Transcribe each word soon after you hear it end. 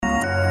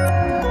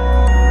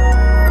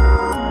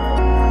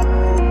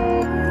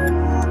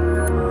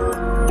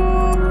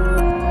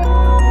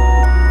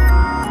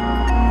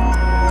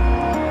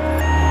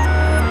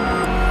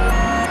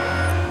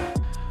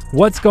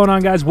What's going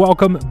on, guys?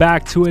 Welcome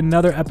back to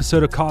another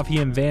episode of Coffee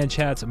and Van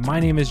Chats. My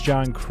name is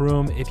John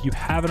Kroom. If you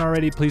haven't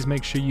already, please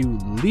make sure you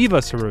leave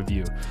us a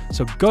review.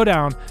 So go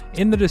down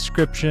in the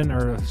description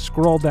or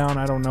scroll down.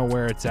 I don't know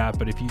where it's at,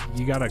 but if you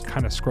got to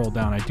kind of scroll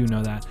down, I do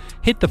know that.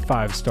 Hit the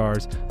 5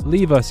 stars,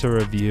 leave us a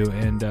review,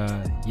 and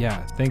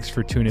yeah, thanks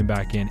for tuning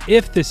back in.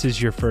 If this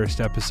is your first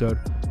episode,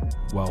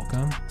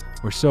 welcome.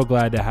 We're so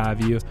glad to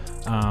have you.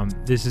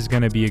 This is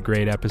going to be a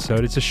great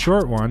episode. It's a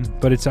short one,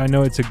 but I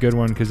know it's a good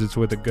one because it's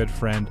with a good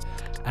friend,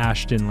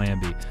 Ashton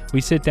Lambie. We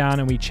sit down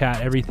and we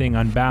chat everything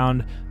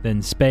Unbound,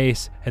 then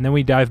space, and then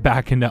we dive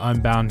back into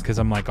Unbound because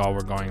I'm like, oh, we're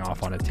going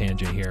off on a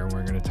tangent here and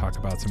we're going to talk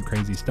about some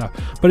crazy stuff.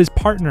 But his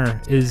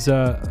partner is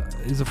a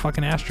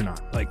fucking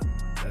astronaut, like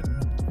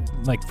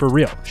for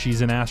real. She's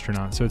an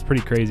astronaut, so it's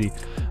pretty crazy.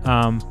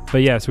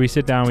 But yeah, so we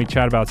sit down, we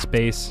chat about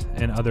space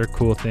and other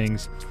cool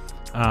things.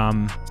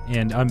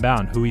 And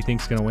Unbound, who we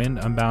think's gonna win.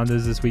 Unbound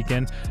is this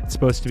weekend. It's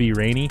supposed to be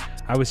rainy.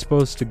 I was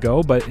supposed to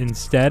go, but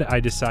instead I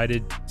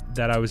decided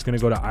that I was gonna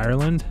go to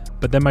Ireland,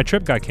 but then my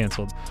trip got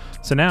canceled.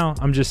 So now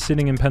I'm just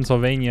sitting in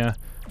Pennsylvania,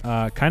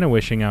 kind of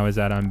wishing I was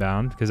at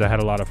Unbound because I had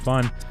a lot of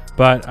fun.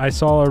 But I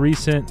saw a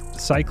recent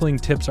cycling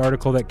tips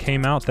article that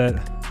came out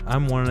that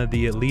I'm one of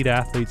the elite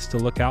athletes to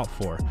look out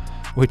for,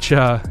 which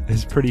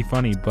is pretty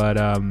funny, but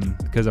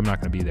because I'm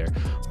not gonna be there.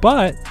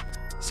 But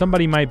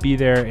somebody might be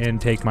there and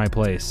take my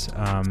place,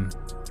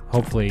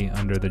 hopefully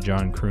under the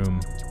John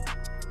Kroom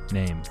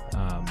name,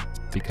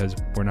 because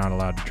we're not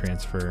allowed to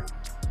transfer.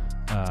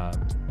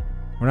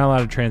 We're not allowed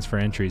to transfer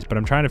entries, but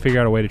I'm trying to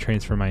figure out a way to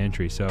transfer my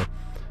entry. So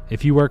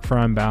if you work for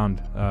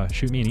Unbound,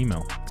 shoot me an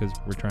email because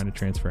we're trying to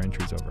transfer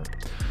entries over.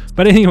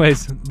 But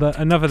anyways,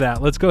 enough of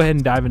that. Let's go ahead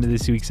and dive into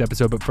this week's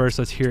episode. But first,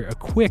 let's hear a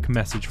quick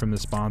message from the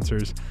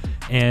sponsors.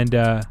 And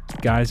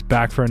guys,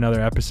 back for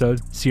another episode,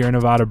 Sierra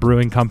Nevada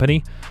Brewing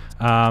Company.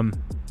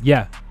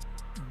 Yeah,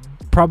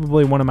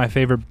 probably one of my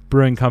favorite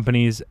brewing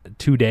companies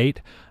to date.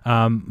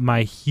 One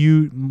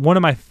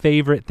of my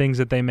favorite things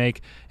that they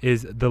make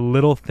is the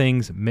Little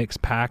Things mix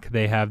pack.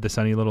 They have the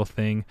Sunny Little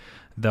Thing,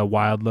 the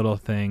Wild Little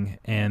Thing,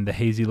 and the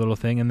Hazy Little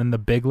Thing, and then the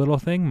Big Little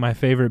Thing. My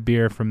favorite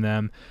beer from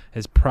them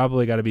has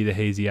probably got to be the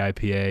Hazy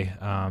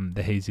IPA,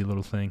 the Hazy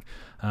Little Thing.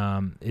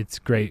 It's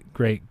great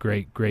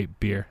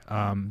beer.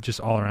 Just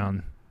all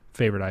around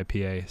favorite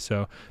IPA.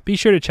 So be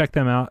sure to check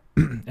them out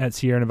at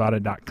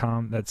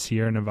sierranevada.com. That's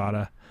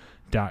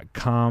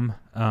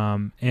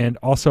sierranevada.com. And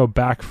also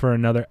back for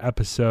another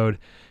episode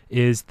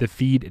is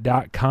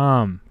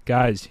thefeed.com.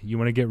 Guys, you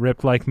want to get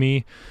ripped like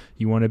me?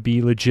 You want to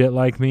be legit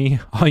like me?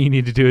 All you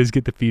need to do is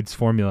get the Feeds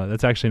formula.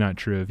 That's actually not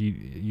true. If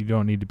you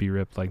don't need to be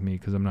ripped like me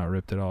because I'm not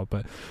ripped at all.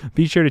 But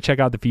be sure to check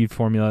out the Feed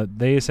formula.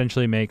 They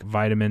essentially make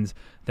vitamins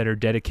that are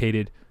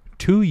dedicated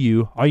to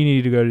you. All you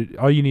need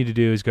to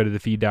do is go to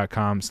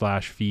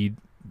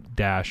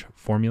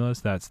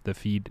thefeed.com/feed-formulas. That's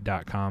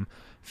thefeed.com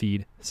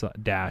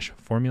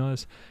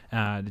feed-formulas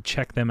to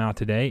check them out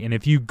today. And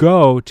if you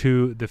go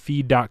to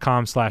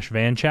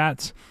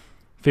thefeed.com/vanchats,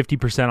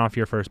 50% off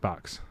your first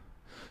box.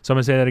 So I'm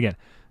going to say that again.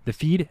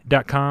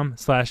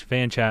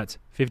 Thefeed.com/vanchats,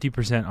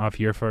 50% off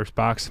your first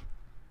box.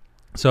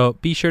 So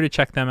be sure to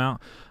check them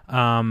out.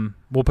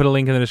 We'll put a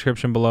link in the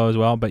description below as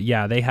well. But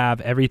yeah, they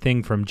have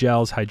everything from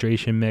gels,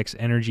 hydration mix,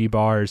 energy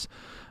bars,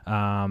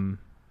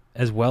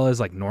 as well as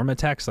like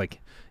Normatex.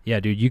 Like, yeah,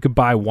 dude, you could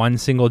buy one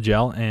single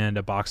gel and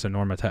a box of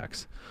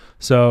Normatex.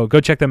 So go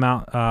check them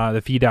out,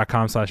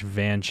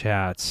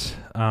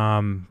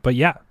 thefeed.com/vanchats. But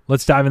yeah,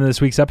 let's dive into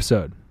this week's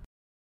episode.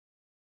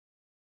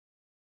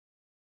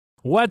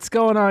 What's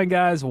going on,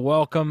 guys?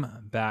 Welcome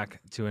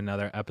back to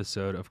another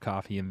episode of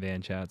Coffee and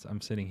Van Chats. I'm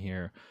sitting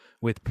here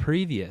with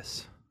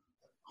previous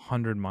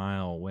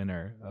 100-mile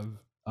winner of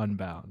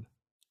Unbound,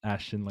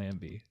 Ashton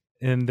Lambie.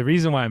 And the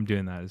reason why I'm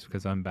doing that is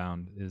because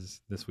Unbound is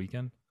this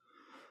weekend.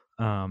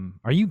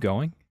 Are you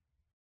going?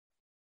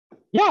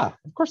 Yeah,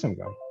 of course I'm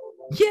going.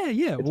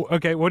 Yeah.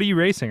 Okay, what are you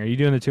racing? Are you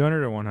doing the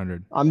 200 or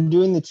 100? I'm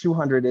doing the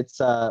 200. It's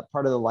part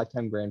of the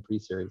Lifetime Grand Prix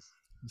series.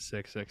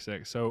 Sick.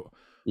 So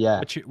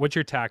yeah, what's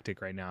your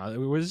tactic right now?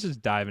 Let's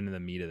just dive into the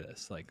meat of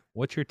this. Like,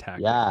 what's your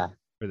tactic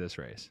for this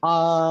race?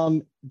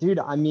 Dude,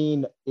 I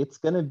mean, it's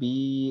gonna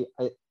be.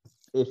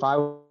 If I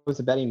was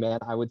a betting man,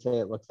 I would say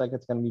it looks like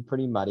it's gonna be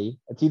pretty muddy.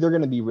 It's either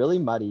gonna be really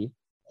muddy,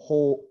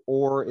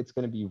 or it's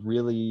gonna be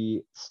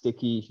really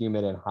sticky,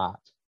 humid, and hot.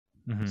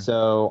 Mm-hmm.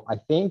 So I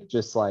think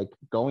just like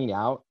going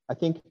out, I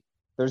think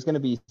there's gonna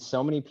be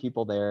so many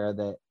people there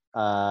that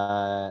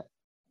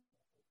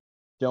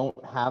don't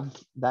have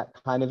that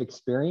kind of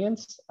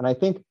experience, and I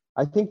think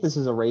this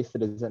is a race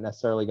that isn't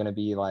necessarily going to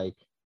be like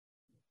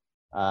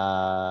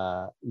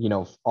all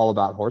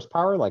about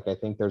horsepower. Like, I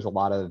think there's a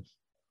lot of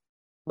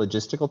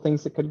logistical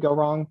things that could go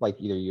wrong, like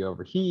either you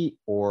overheat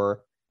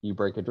or you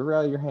break a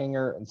derailleur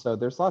hanger, and so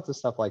there's lots of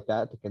stuff like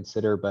that to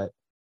consider. But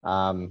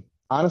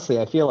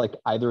honestly, I feel like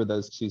either of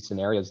those two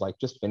scenarios, like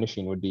just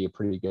finishing, would be a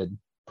pretty good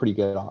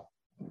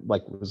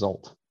like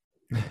result.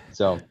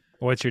 So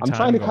what's your I'm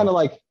trying to kind of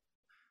like,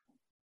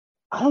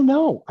 I don't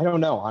know.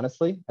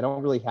 Honestly, I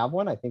don't really have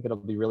one. I think it'll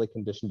be really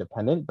condition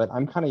dependent, but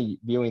I'm kind of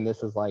viewing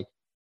this as like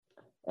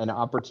an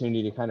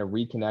opportunity to kind of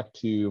reconnect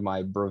to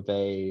my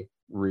brevet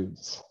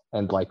roots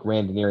and like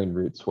randoneering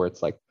roots, where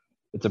it's like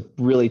it's a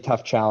really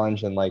tough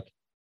challenge and like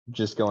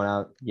just going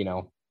out,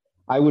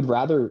 I would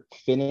rather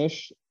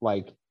finish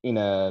like in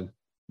a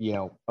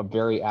a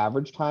very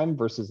average time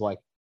versus like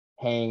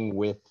hang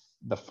with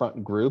the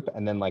front group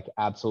and then like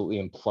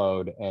absolutely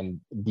implode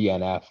and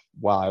DNF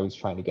while I was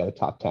trying to get a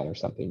top 10 or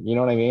something. You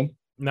know what I mean?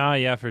 No,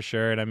 yeah, for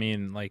sure. And I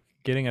mean, like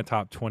getting a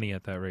top 20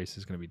 at that race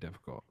is going to be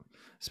difficult,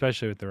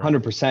 especially with the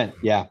 100%.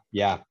 Yeah.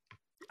 Yeah.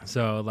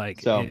 So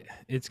like So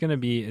it's gonna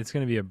be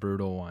a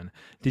brutal one.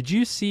 Did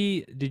you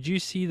see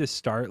the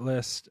start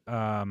list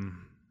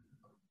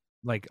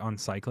like on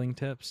Cycling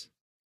Tips?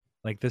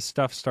 Like this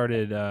stuff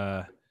started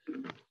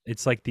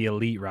it's like the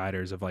elite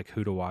riders of like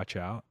who to watch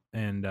out.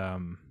 And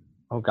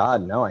oh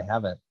God, no, I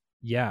haven't.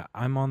 yeah,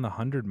 I'm on the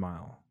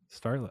 100-mile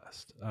start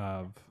list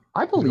of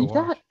I believe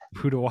that.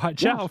 who to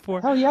watch Yeah, out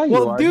for. hell yeah, you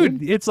well, are,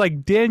 dude, it's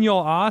like Daniel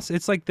Oss.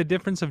 It's like the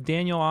difference of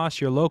Daniel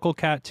Oss, your local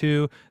Cat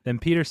 2, then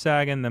Peter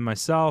Sagan, then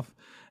myself,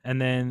 and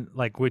then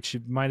like which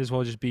might as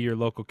well just be your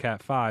local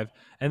Cat 5.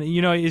 And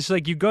it's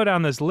like you go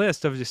down this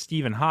list of just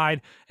Stephen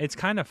Hyde. It's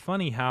kind of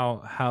funny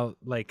how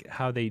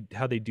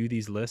they do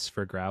these lists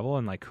for gravel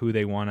and like who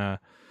they want to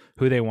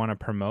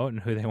promote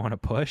and who they want to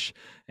push.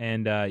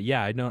 And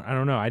yeah, I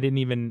don't know. I didn't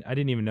even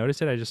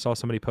notice it. I just saw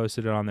somebody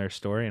posted it on their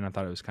story and I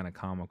thought it was kind of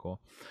comical.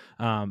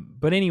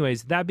 But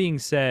anyways, that being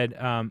said,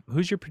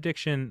 who's your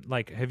prediction?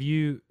 Like, have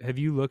you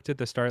looked at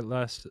the start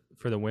list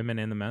for the women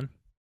and the men?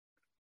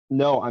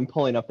 No, I'm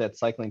pulling up that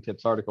Cycling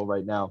Tips article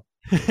right now.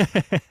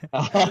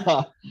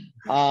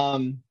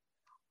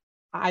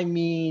 I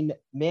mean,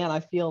 man, I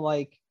feel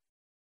like,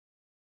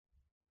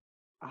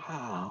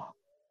 I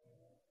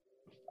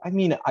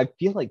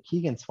feel like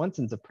Keegan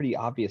Swenson's a pretty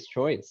obvious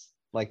choice.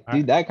 Like,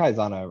 dude, that guy's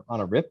on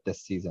a rip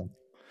this season.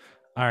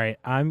 All right,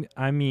 I'm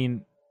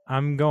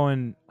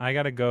going. I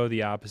gotta go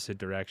the opposite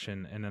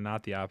direction, and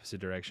not the opposite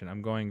direction.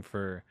 I'm going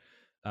for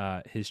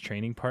his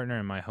training partner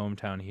and my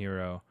hometown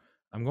hero.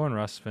 I'm going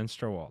Russ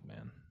Finsterwald,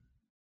 man.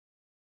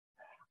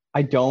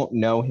 I don't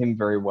know him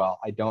very well.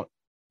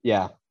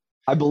 Yeah,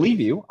 I believe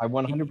you. I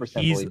 100%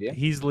 believe you.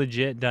 He's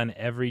legit done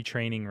every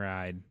training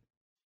ride.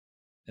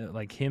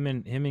 Like him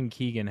and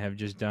Keegan have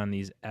just done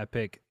these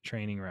epic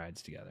training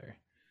rides together.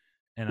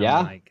 And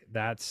I'm like,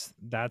 that's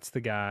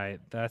the guy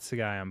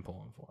I'm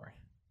pulling for.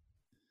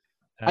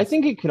 I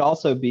think it could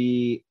also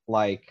be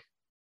like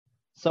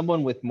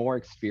someone with more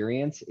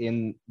experience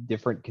in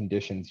different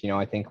conditions.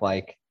 I think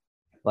like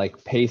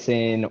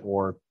Payson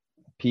or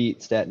Pete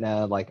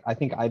Stetina, like I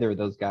think either of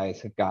those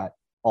guys have got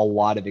a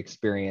lot of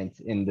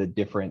experience in the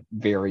different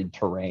varied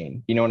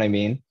terrain. You know what I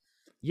mean?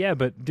 Yeah,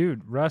 but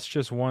dude, Russ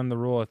just won the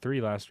Rule of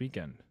 3 last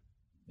weekend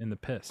in the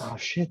piss. Oh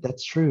shit,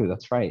 that's true.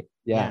 That's right.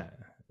 Yeah.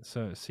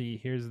 So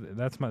see,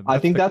 I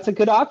think that's a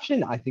good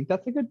option. I think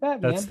that's a good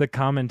bet, man. That's the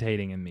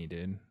commentating in me,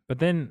 dude. But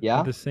then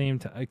at the same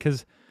time,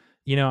 because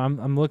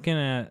I'm looking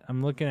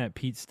at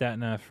Pete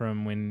Stetina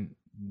from when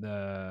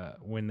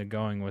the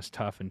going was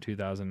tough in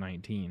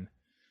 2019,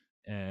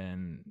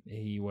 and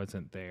he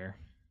wasn't there.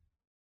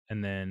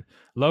 And then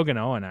Logan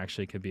Owen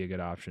actually could be a good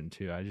option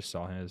too. I just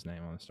saw his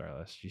name on the start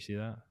list. Did you see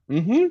that?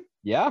 Mm-hmm.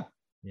 Yeah.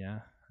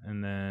 Yeah.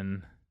 And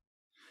then,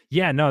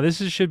 yeah, no,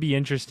 should be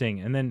interesting.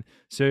 And then,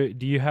 so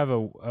do you have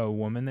a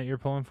woman that you're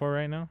pulling for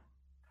right now?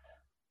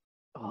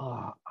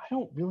 I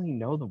don't really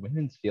know the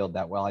women's field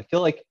that well. I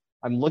feel like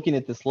I'm looking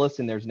at this list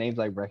and there's names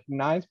I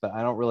recognize, but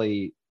I don't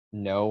really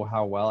know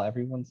how well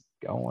everyone's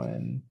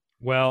going.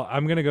 Well,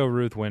 I'm going to go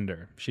Ruth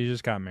Winder. She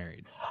just got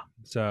married.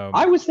 So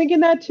I was thinking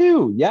that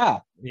too. Yeah.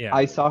 Yeah.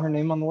 I saw her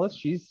name on the list.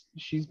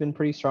 She's been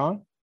pretty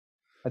strong.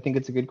 I think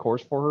it's a good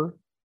course for her.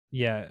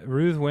 Yeah.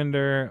 Ruth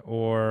Winder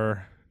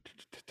or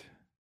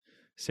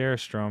Sarah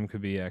Strom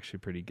could be actually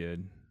pretty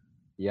good.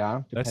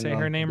 Yeah. Did I say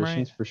her name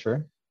right? For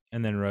sure.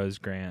 And then Rose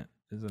Grant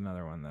is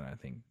another one that I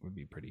think would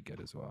be pretty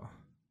good as well.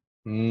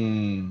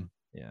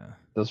 Yeah.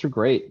 Those are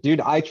great.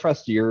 Dude, I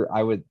trust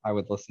I would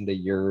listen to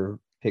your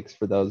picks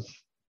for those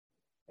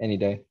any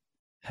day.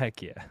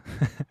 Heck yeah.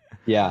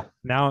 Yeah.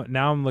 Now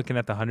I'm looking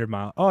at the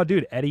 100-mile. Oh,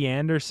 dude, Eddie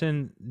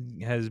Anderson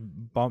has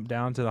bumped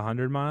down to the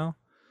 100-mile.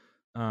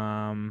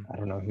 I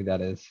don't know who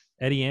that is.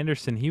 Eddie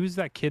Anderson, he was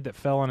that kid that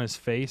fell on his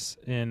face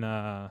in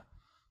I'm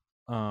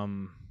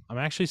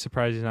actually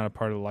surprised he's not a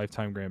part of the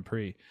Lifetime Grand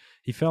Prix.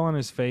 He fell on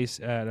his face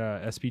at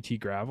SPT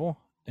Gravel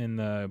in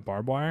the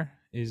barbed wire.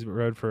 He's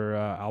rode for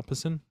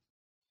Alpecin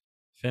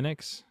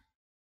Phoenix.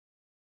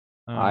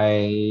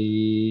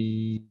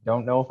 I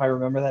don't know if I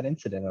remember that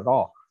incident at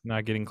all.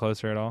 Not getting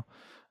closer at all.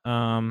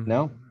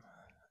 No.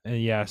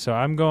 Yeah, so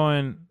I'm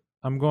going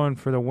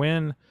for the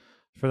win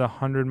for the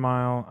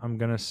 100-mile. I'm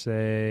gonna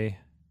say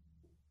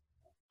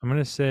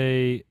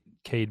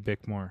Cade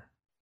Bickmore.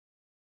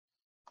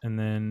 And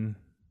then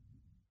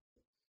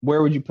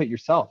where would you put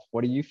yourself?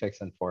 What are you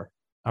fixing for?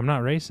 I'm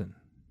not racing.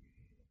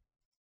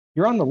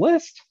 You're on the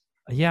list?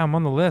 Yeah, I'm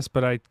on the list,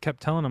 but I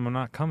kept telling him I'm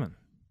not coming.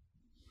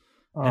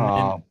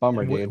 Oh,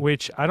 bummer, dude.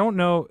 Which I don't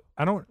know.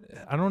 I don't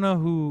know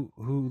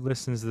who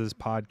listens to this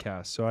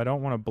podcast, so I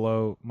don't want to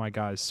blow my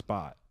guy's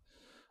spot.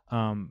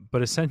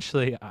 But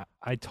essentially,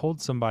 I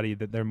told somebody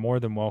that they're more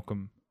than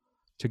welcome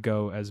to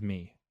go as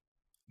me,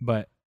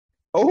 but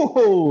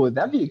Oh,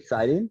 that'd be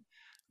exciting.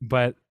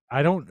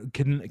 I don't.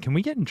 Can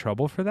we get in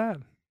trouble for that?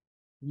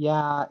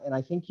 Yeah, and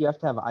I think you have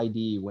to have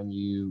ID when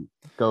you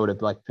go to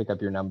like pick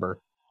up your number.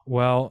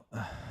 Well,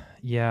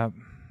 yeah.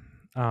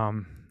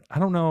 I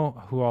don't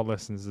know who all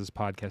listens to this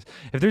podcast.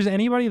 If there's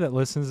anybody that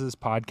listens to this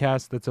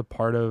podcast that's a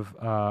part of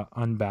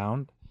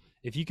Unbound,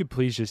 if you could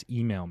please just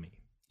email me,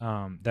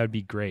 that would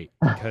be great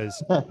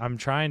because I'm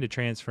trying to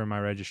transfer my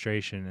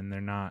registration and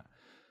they're not.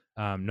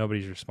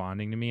 Nobody's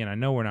responding to me, and I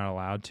know we're not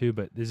allowed to,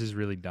 but this is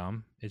really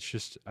dumb. It's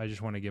just I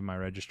just want to give my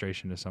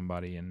registration to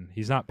somebody, and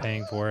he's not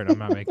paying for it. I'm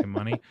not making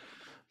money.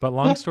 But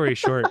long story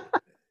short,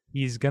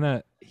 he's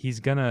gonna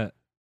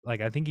like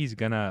I think he's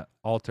gonna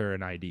alter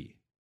an ID.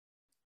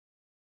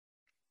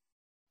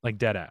 Like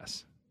dead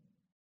ass.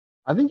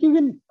 I think you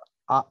can.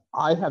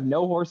 I have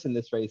no horse in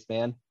this race,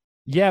 man.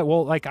 Yeah,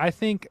 well, like I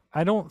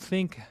don't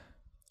think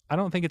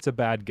it's a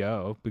bad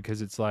go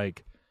because it's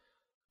like,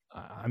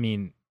 I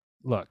mean,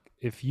 look,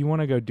 if you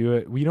want to go do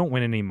it, we don't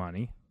win any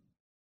money.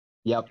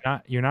 Yep.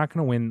 You're not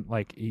going to win.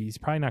 Like he's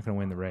probably not going to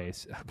win the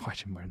race.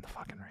 Watch him win the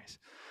fucking race.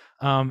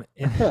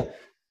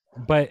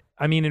 But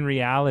I mean, in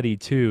reality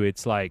too,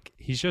 it's like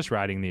he's just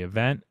riding the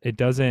event. It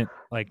doesn't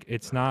like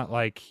it's not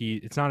like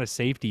it's not a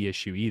safety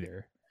issue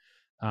either.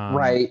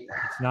 Right.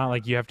 It's not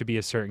like you have to be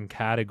a certain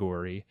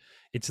category.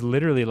 It's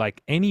literally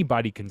like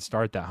anybody can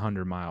start that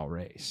 100-mile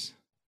race.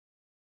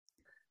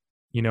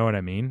 You know what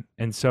I mean?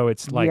 And so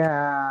it's like,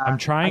 yeah, I'm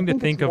trying to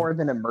think it's more of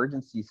an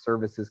emergency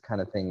services kind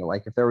of thing.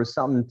 Like if there was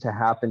something to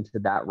happen to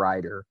that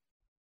rider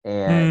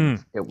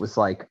and it was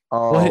like,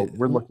 oh,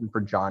 we're looking for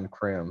John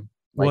Kroom.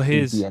 Like well,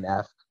 his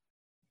DNF.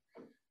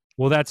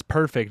 Well, that's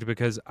perfect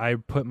because I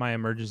put my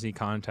emergency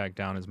contact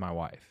down as my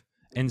wife.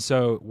 And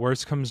so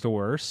worst comes to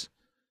worst,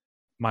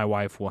 my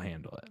wife will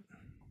handle it.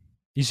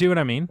 You see what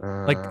I mean?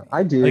 Like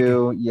I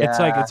do. Like, yeah. It's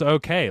like it's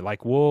okay.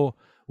 Like we'll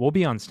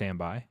be on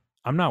standby.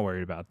 I'm not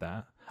worried about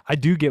that. I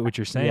do get what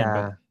you're saying,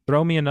 but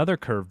throw me another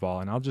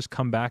curveball and I'll just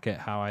come back at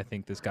how I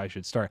think this guy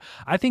should start.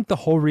 I think the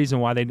whole reason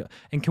why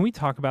and can we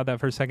talk about that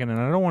for a second? And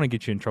I don't want to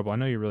get you in trouble. I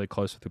know you're really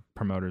close with the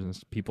promoters and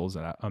people's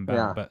at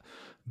Unbound,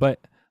 but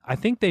I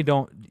think they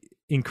don't.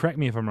 And correct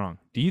me if I'm wrong.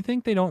 Do you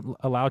think they don't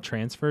allow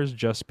transfers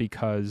just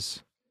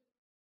because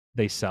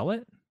they sell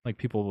it? Like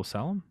people will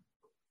sell them?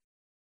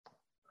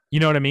 You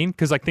know what I mean?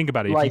 Because like think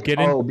about it. Like, if you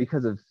get in,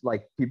 because of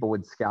like people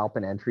would scalp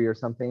an entry or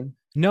something.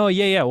 No,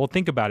 yeah. Well,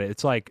 think about it.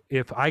 It's like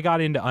if I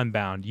got into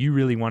Unbound, you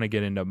really want to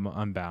get into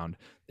Unbound.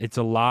 It's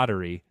a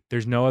lottery.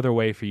 There's no other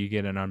way for you to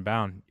get an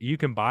Unbound. You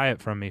can buy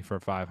it from me for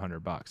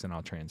 $500 and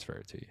I'll transfer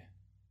it to you.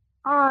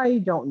 I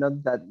don't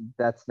know that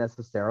that's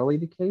necessarily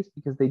the case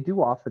because they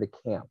do offer the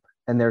camp.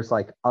 And there's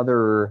like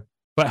other.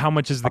 But how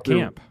much is the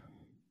camp?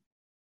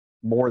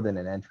 More than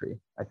an entry,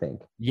 I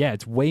think. Yeah,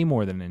 it's way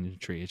more than an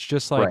entry. It's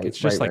just like it's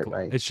just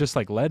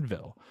like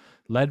Leadville.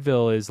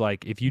 Leadville is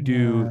like if you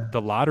do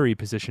the lottery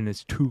position,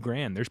 it's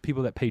 $2,000. There's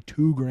people that pay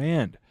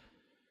 $2,000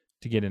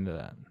 to get into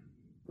that.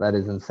 That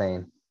is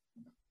insane.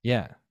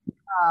 Yeah.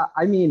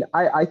 I mean,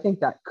 I think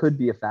that could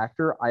be a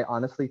factor. I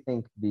honestly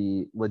think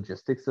the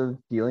logistics of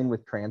dealing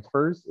with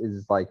transfers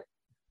is like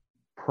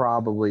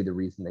probably the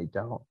reason they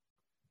don't.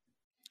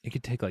 It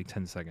could take like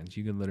 10 seconds.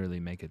 You could literally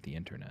make it the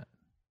internet.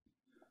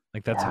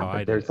 Like that's how I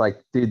do. There's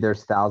like, dude,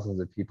 there's thousands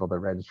of people that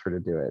register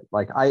to do it.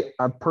 Like I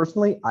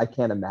personally, I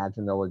can't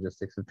imagine the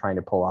logistics of trying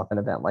to pull off an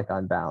event like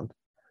Unbound.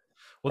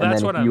 Well, and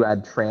that's what you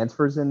add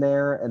transfers in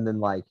there, and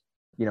then like,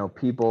 you know,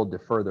 people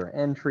defer their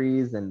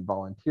entries and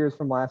volunteers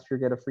from last year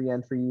get a free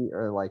entry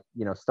or like,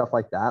 you know, stuff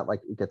like that. Like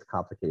it gets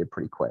complicated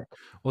pretty quick.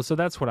 Well, so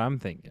that's what I'm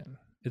thinking.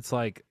 It's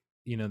like,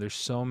 you know, there's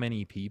so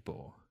many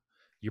people.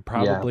 You're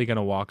probably going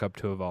to walk up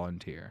to a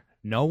volunteer.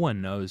 No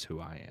one knows who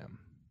I am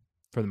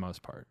for the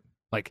most part.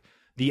 Like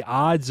the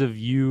odds of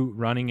you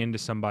running into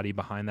somebody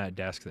behind that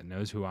desk that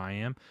knows who I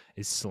am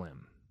is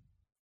slim.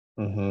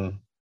 Mm-hmm.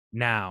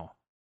 Now,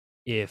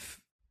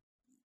 if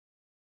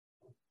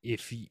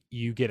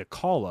you get a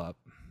call up,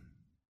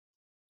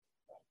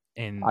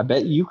 and I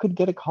bet you could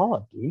get a call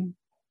up, dude.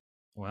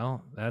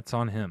 Well, that's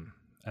on him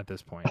at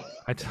this point.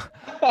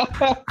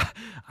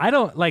 I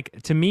don't like.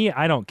 To me,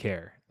 I don't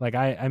care. Like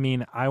I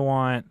mean, I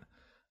want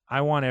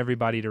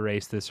everybody to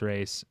race this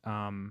race.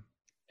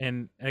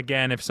 And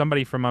again, if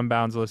somebody from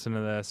Unbound's listening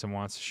to this and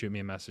wants to shoot me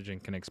a message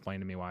and can explain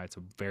to me why it's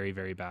a very,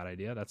 very bad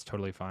idea, that's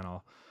totally fine.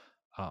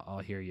 I'll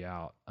hear you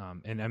out.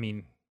 And I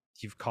mean,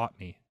 you've caught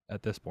me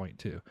at this point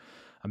too.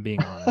 I'm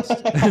being honest.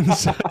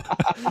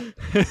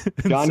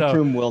 John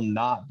Kroom will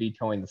not be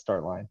towing the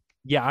start line.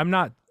 Yeah, I'm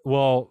not.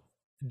 Well,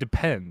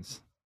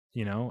 depends.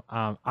 You know,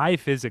 I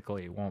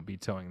physically won't be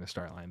towing the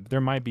start line.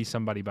 There might be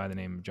somebody by the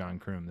name of John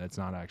Kroom that's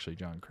not actually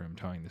John Kroom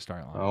towing the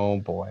start line. Oh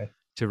boy.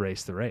 To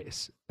race the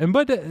race.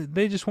 But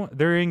they just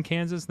they're in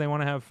Kansas, they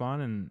want to have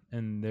fun,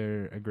 and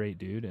they're a great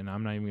dude, and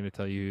I'm not even going to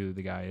tell you who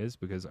the guy is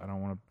because I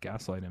don't want to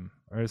gaslight him.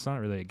 Or it's not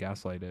really a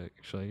gaslight,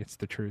 actually, it's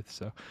the truth.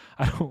 So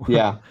I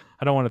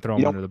don't want to throw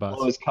him under the bus.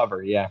 Blow his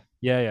cover, yeah.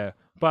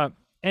 But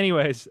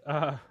anyways,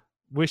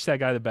 wish that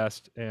guy the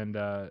best, and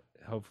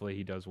hopefully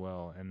he does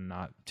well and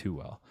not too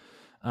well.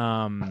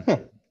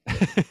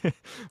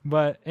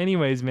 But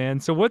anyways, man,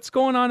 so what's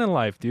going on in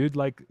life, dude?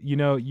 Like,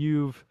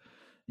 you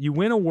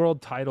win a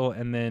world title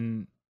and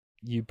then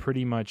you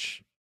pretty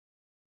much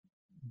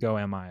go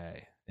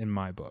MIA in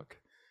my book.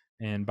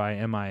 And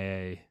by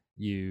MIA,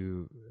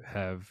 you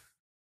have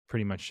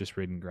pretty much just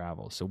ridden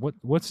gravel. So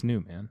what's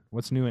new, man?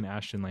 What's new in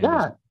Ashton Landers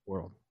Yeah,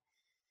 world?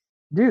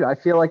 dude, I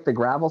feel like the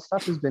gravel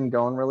stuff has been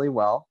going really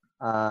well.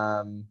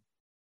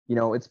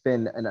 It's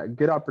been a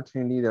good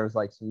opportunity. There's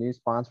like some new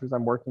sponsors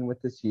I'm working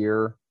with this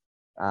year.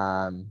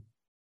 Um,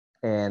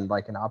 and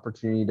like an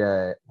opportunity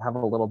to have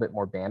a little bit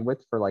more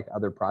bandwidth for like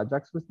other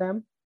projects with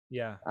them.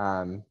 Yeah.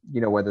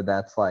 Whether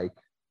that's like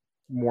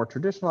more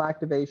traditional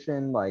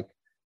activation, like,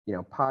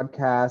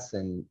 podcasts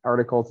and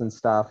articles and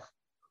stuff,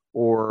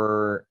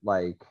 or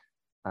like,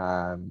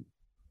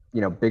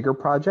 bigger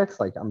projects.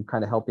 Like I'm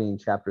kind of helping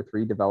Chapter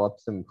 3 develop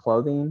some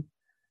clothing.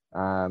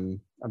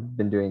 I've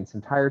been doing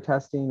some tire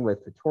testing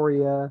with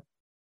Vittoria,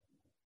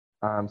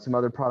 some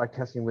other product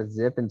testing with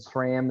Zip and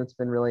SRAM that's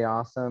been really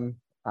awesome.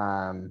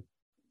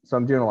 So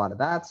I'm doing a lot of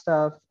that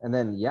stuff. And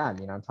then, yeah, I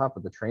mean, on top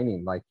of the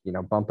training, like,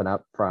 bumping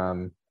up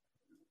from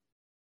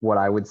what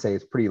I would say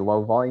is pretty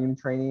low volume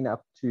training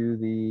up to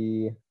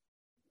the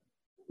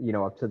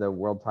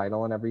world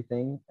title and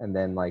everything. And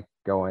then like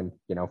going,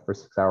 for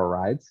 6-hour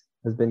rides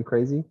has been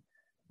crazy.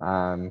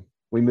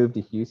 We moved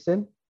to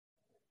Houston.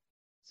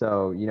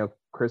 So,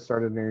 Chris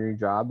started a new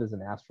job as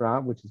an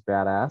astronaut, which is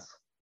badass.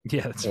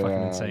 Yeah, that's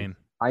fucking insane.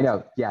 I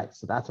know. Yeah.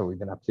 So that's what we've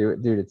been up to.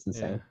 Dude, it's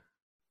insane.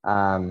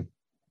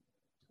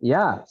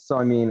 Yeah. So,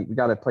 I mean, we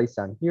got a place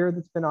down here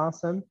that's been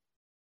awesome.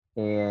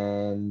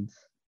 And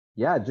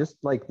yeah, just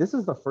like this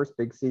is the first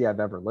big city I've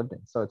ever lived in.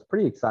 So it's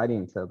pretty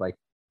exciting to like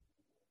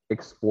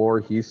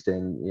explore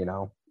Houston,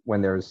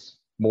 when there's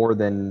more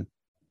than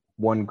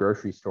one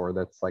grocery store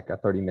that's like a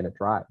 30-minute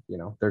drive.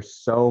 There's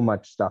so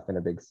much stuff in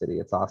a big city.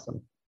 It's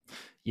awesome.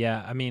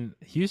 Yeah, I mean,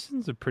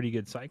 Houston's a pretty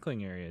good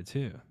cycling area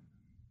too.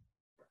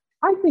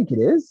 I think it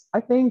is. I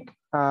think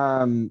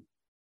when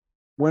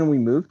we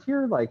moved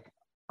here, like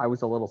I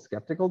was a little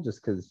skeptical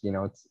just because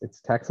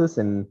it's Texas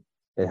and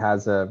it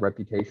has a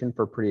reputation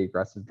for pretty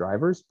aggressive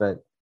drivers,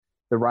 but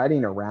the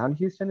riding around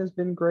Houston has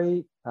been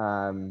great.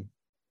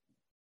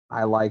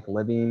 I like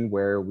living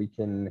where we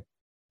can,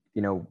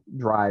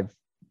 drive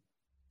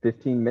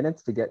 15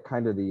 minutes to get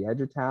kind of the edge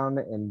of town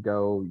and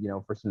go,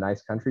 for some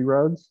nice country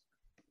roads,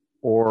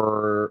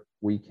 or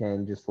we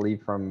can just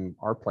leave from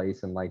our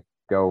place and like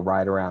go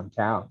ride around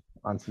town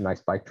on some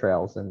nice bike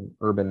trails and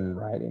urban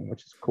riding,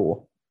 which is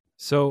cool.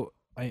 So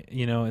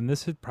and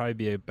this would probably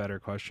be a better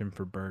question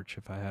for Birch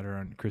if I had her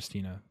on,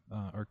 Christina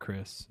or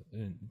Chris.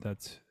 And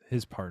that's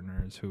his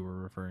partner is who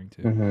we're referring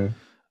to.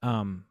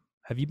 Mm-hmm.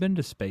 Have you been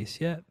to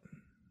space yet?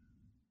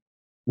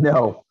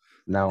 No.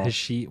 When does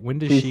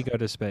she go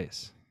to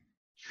space?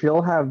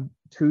 She'll have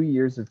 2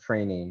 years of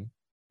training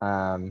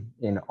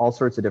in all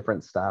sorts of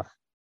different stuff.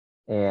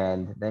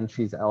 And then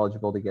she's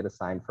eligible to get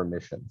assigned for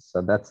missions.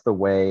 So that's the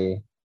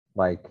way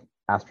like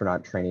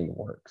astronaut training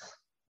works.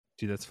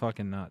 Dude, that's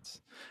fucking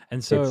nuts.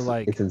 And so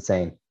it's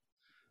insane.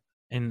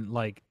 And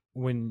like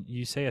when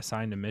you say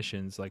assigned to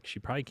missions, like she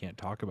probably can't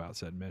talk about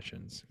said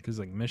missions because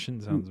like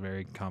mission sounds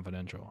very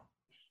confidential.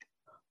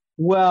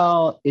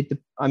 Well,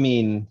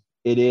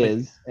 it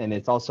is, and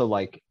it's also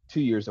like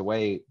 2 years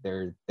away.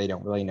 They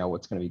don't really know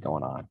what's going to be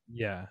going on.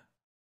 Yeah.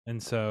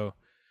 And so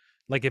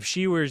like if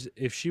she was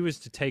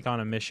to take on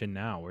a mission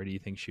now, where do you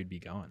think she'd be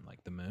going?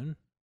 Like the moon?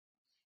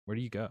 Where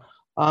do you go?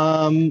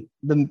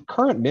 The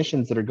current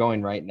missions that are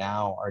going right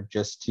now are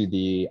just to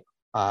the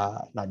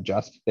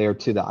they're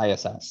to the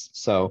ISS.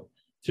 So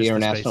just the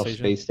International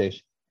Space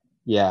Station.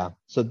 Yeah.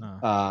 So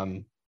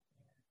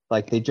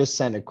like they just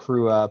sent a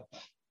crew up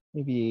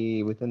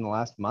maybe within the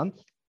last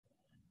month,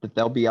 but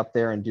they'll be up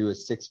there and do a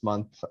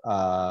 6-month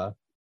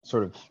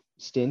sort of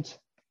stint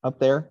up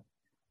there,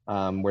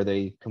 where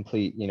they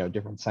complete,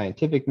 different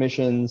scientific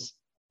missions,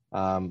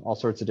 all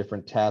sorts of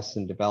different tests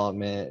and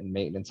development and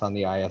maintenance on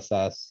the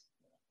ISS.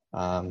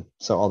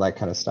 So all that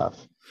kind of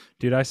stuff.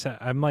 Dude,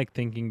 I'm like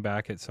thinking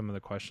back at some of the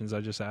questions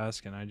I just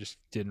asked, and I just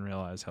didn't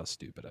realize how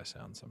stupid I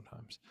sound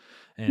sometimes.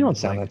 And you don't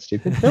sound that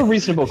stupid. They're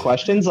reasonable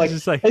questions. Like,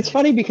 it's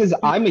funny because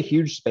I'm a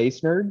huge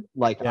space nerd,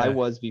 like I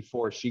was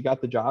before she got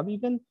the job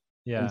even.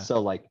 Yeah. And so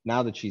like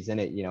now that she's in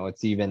it,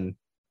 it's even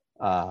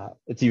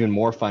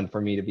more fun for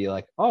me to be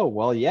like, oh,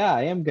 well, yeah,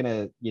 I am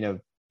gonna,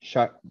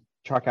 chalk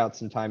out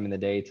some time in the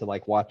day to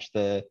like watch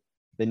the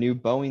new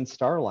Boeing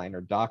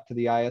Starliner dock to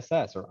the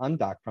ISS or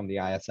undock from the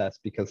ISS,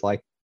 because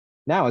like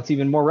now it's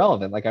even more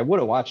relevant. Like I would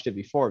have watched it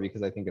before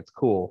because I think it's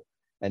cool,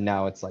 and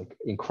now it's like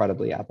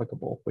incredibly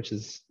applicable, which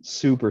is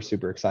super,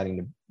 super exciting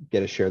to get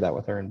to share that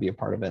with her and be a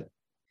part of it.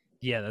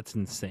 Yeah, that's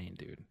insane,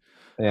 dude.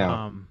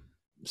 Yeah.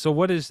 So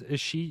what is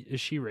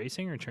she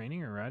racing or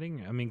training or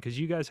riding? I mean, because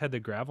you guys had the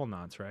gravel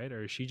knots, right?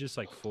 Or is she just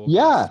like full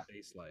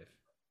space life?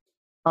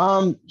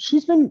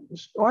 She's been,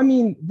 I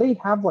mean, they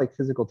have like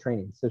physical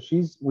training. So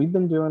we've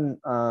been doing,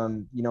 a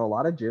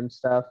lot of gym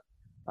stuff.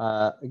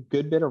 A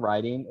good bit of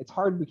riding. It's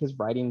hard because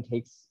riding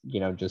takes,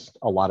 just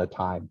a lot of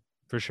time.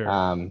 For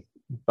sure.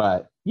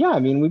 But yeah, I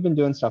mean, we've been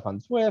doing stuff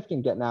on Zwift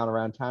and getting out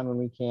around town when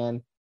we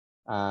can.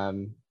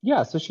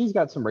 Yeah, so she's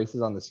got some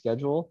races on the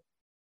schedule,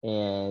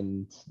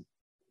 and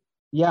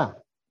yeah,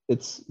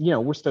 it's,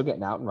 we're still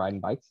getting out and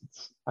riding bikes.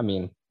 I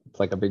mean, it's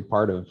like a big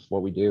part of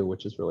what we do,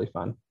 which is really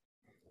fun.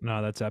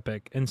 No, that's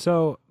epic. And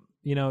so,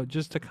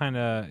 just to kind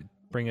of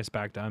bring us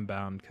back to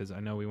Unbound, because I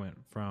know we went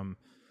from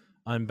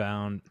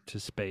Unbound to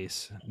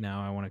space.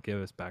 Now I want to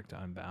give us back to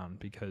Unbound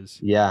because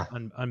Yeah.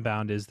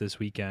 Unbound is this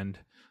weekend.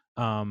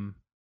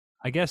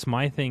 I guess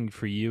my thing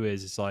for you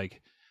is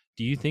like,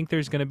 do you think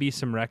there's going to be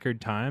some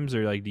record times,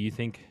 or like, do you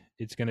think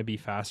it's going to be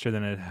faster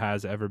than it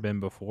has ever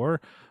been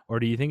before, or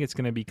do you think it's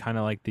going to be kind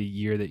of like the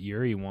year that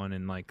Yuri won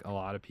and like a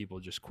lot of people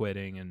just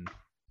quitting and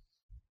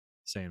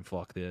saying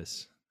 "fuck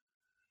this"?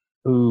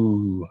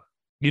 Ooh.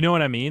 You know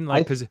what I mean?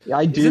 Like, because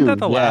I isn't do. that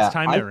the Yeah. last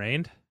time it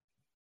rained?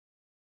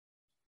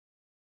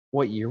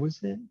 What year was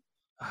it?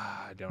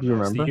 I don't Do you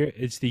know. remember?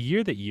 It's the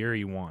year that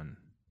Yuri won.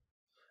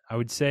 I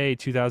would say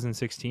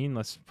 2016.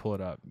 Let's pull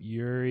it up.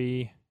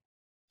 Yuri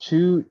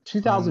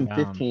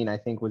 2015, Unbound. I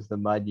think, was the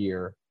mud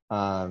year.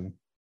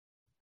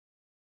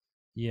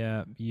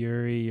 Yeah,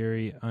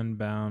 Yuri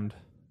Unbound.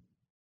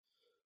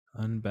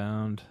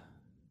 Unbound.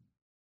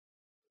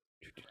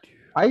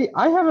 I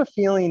have a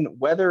feeling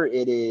whether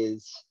it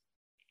is,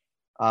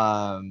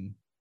 I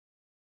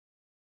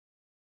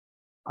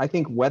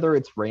think whether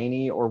it's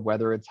rainy or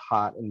whether it's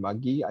hot and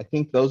muggy, I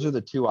think those are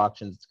the two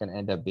options it's going to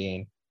end up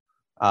being.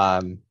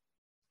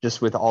 Just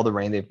with all the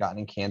rain they've gotten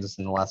in Kansas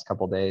in the last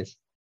couple of days.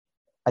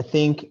 I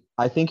think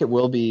it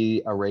will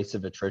be a race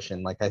of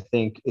attrition. Like, I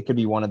think it could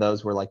be one of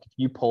those where, like, if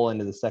you pull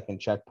into the second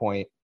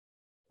checkpoint,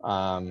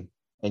 and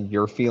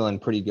you're feeling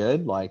pretty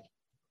good, like,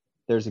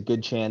 there's a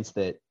good chance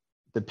that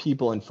the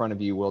people in front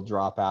of you will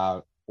drop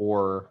out,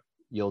 or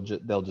they'll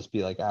just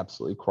be like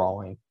absolutely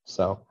crawling.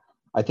 So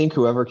I think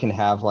whoever can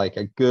have like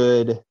a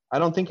good, I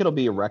don't think it'll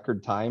be a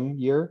record time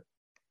year.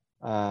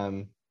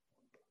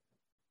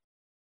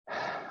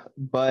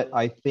 But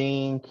I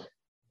think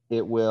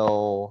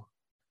it'll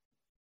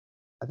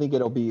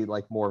be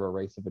like more of a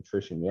race of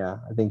attrition. Yeah,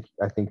 I think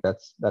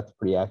that's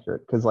pretty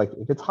accurate, because like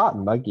if it's hot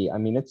and muggy, I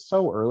mean, it's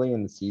so early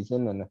in the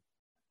season, and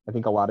I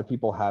think a lot of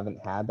people haven't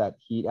had that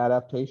heat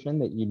adaptation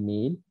that you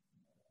need.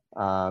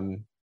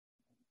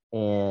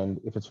 And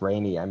if it's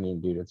rainy, I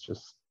mean, dude, it's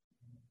just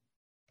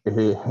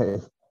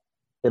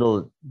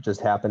it'll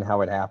just happen how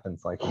it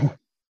happens. Like,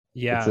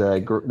 Yeah.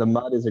 the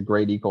mud is a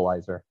great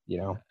equalizer.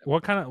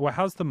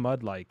 How's the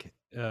mud like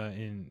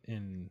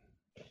in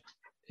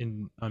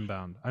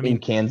Unbound? I In mean,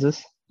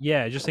 Kansas.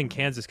 yeah, just in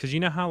Kansas, because you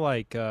know how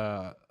like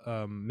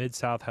Mid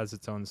South has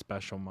its own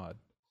special mud.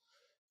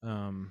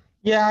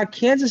 Yeah,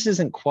 Kansas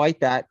isn't quite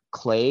that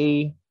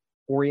clay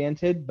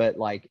oriented, but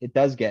like it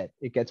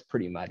gets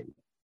pretty muddy.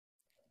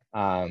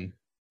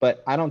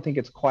 But I don't think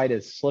it's quite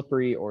as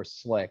slippery or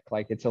slick.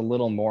 Like, it's a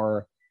little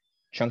more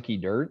chunky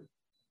dirt.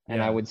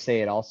 And I would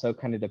say it also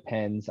kind of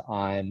depends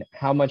on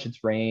how much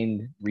it's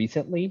rained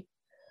recently.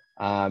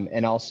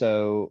 And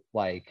also,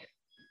 like,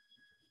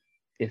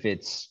 if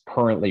it's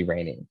currently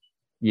raining,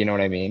 you know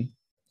what I mean?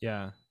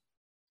 Yeah.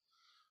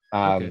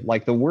 Okay.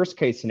 Like, the worst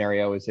case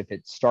scenario is if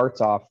it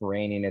starts off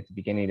raining at the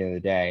beginning of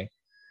the day,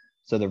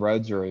 so the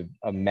roads are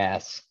a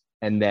mess,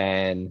 and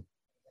then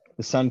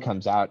the sun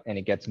comes out and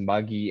it gets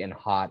muggy and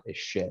hot as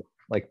shit.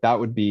 Like, that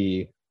would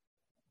be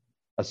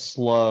a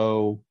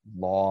slow,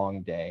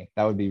 long day.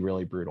 That would be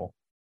really brutal.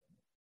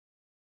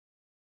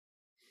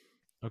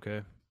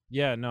 Okay.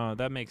 Yeah, no,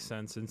 that makes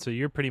sense. And so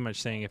you're pretty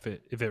much saying if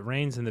it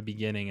rains in the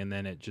beginning and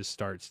then it just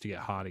starts to get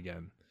hot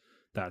again,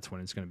 that's when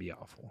it's going to be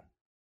awful.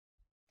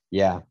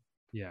 Yeah.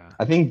 Yeah.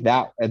 I think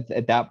that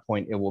at that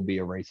point it will be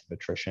a race of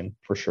attrition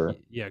for sure.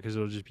 Yeah, because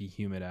it'll just be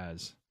humid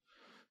as.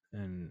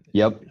 And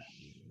Yep.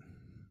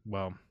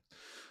 Well,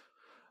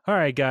 all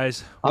right,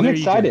 guys. I'm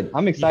excited.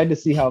 I'm excited to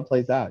see how it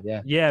plays out.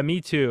 Yeah. Yeah, me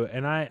too.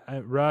 And I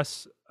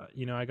Russ,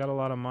 I got a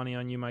lot of money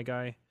on you, my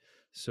guy.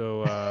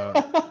 So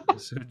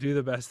so do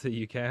the best that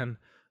you can.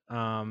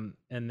 And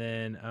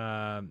then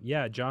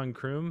yeah, John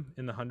Kroom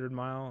in the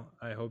 100-mile.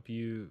 I hope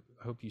you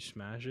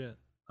smash it.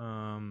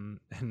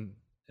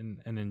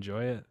 And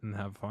enjoy it and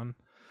have fun.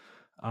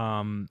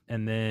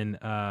 And then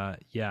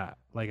yeah,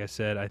 like I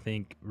said, I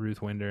think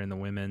Ruth Winder in the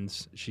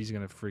women's, she's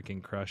gonna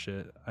freaking crush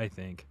it, I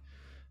think.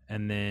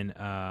 And then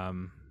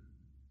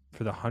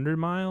for the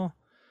 100-mile,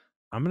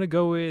 I'm gonna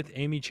go with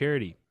Amy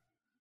Charity.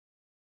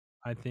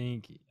 I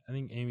think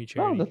Amy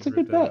Charity. Oh, that's a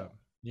good bet. Up.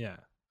 Yeah.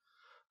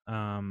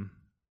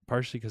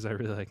 Partially because I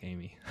really like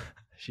Amy.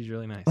 She's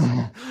really nice.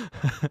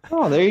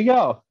 Oh, there you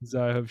go.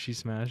 So I hope she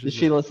smashes. Does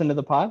she listen to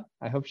the pod?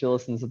 I hope she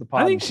listens to the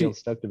pod. I think she feels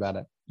stoked about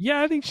it.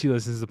 Yeah, I think she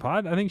listens to the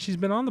pod. I think she's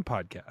been on the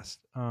podcast.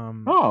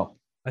 Oh,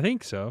 I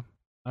think so.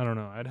 I don't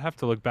know. I'd have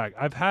to look back.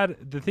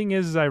 The thing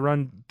is I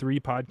run 3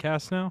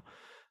 podcasts now,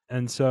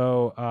 and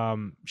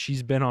so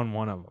she's been on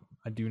one of them.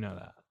 I do know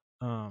that.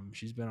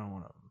 She's been on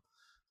one of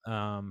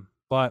them.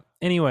 But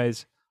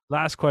anyways,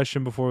 last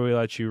question before we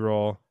let you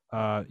roll.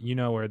 you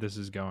know where this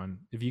is going.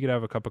 If you could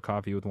have a cup of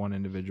coffee with one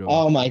individual,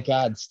 Oh my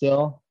God,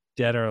 still.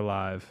 dead or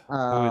alive,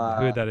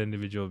 who would that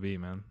individual be,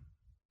 man?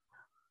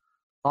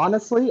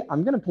 Honestly,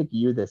 I'm gonna pick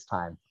you this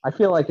time. I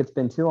feel like it's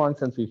been too long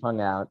since we've hung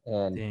out,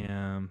 and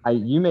Damn.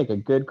 you make a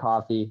good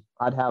coffee.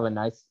 I'd have a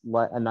nice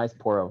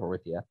pour over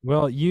with you.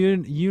 Well,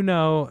 you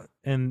know,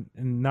 and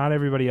not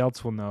everybody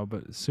else will know,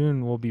 but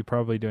soon we'll be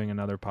probably doing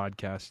another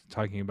podcast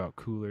talking about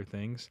cooler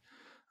things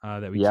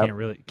that we Yep.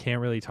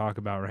 can't really talk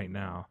about right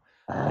now.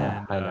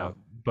 And I know.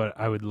 but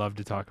I would love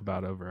to talk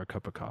about over a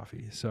cup of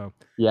coffee. So,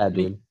 Yeah, any,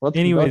 dude. Let's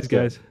anyways, do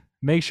it. guys,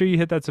 make sure you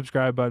hit that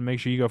subscribe button. Make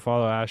sure you go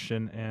follow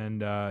Ashton,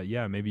 and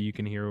yeah, maybe you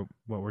can hear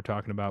what we're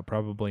talking about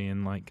probably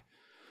in like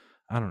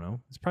I don't know.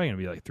 It's probably gonna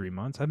be like 3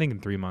 months. I think in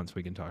 3 months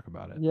we can talk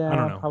about it. I don't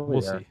Yeah, know. probably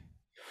We'll there. see.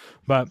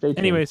 But Stay tuned.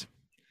 anyways,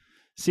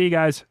 see you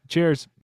guys. Cheers.